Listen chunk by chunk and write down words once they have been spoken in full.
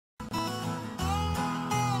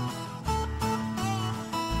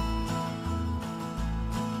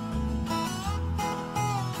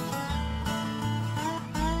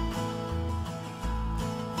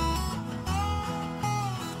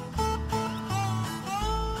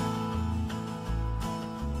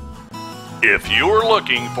If you're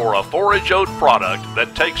looking for a forage oat product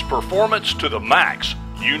that takes performance to the max,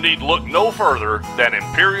 you need look no further than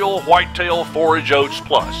Imperial Whitetail Forage Oats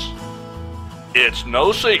Plus. It's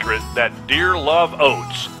no secret that deer love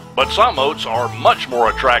oats, but some oats are much more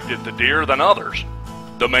attractive to deer than others.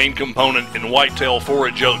 The main component in Whitetail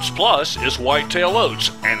Forage Oats Plus is whitetail oats,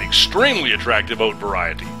 an extremely attractive oat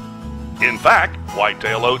variety. In fact,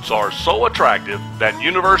 whitetail oats are so attractive that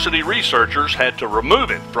university researchers had to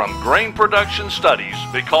remove it from grain production studies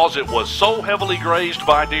because it was so heavily grazed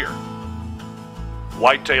by deer.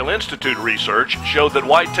 Whitetail Institute research showed that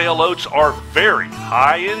whitetail oats are very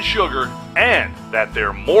high in sugar and that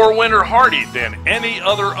they're more winter hardy than any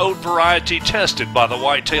other oat variety tested by the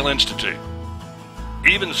Whitetail Institute.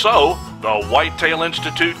 Even so, the Whitetail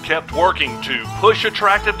Institute kept working to push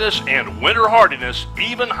attractiveness and winter hardiness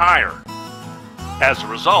even higher. As a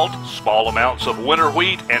result, small amounts of winter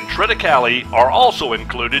wheat and triticale are also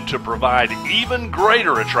included to provide even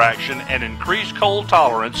greater attraction and increase cold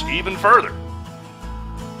tolerance even further.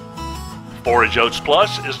 Forage Oats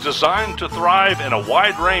Plus is designed to thrive in a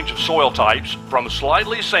wide range of soil types, from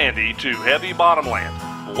slightly sandy to heavy bottomland.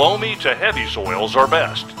 Loamy to heavy soils are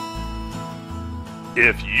best.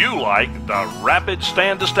 If you like the rapid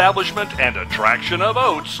stand establishment and attraction of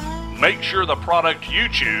oats, make sure the product you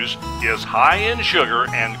choose is high in sugar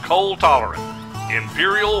and cold tolerant.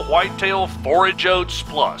 Imperial Whitetail Forage Oats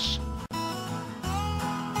Plus.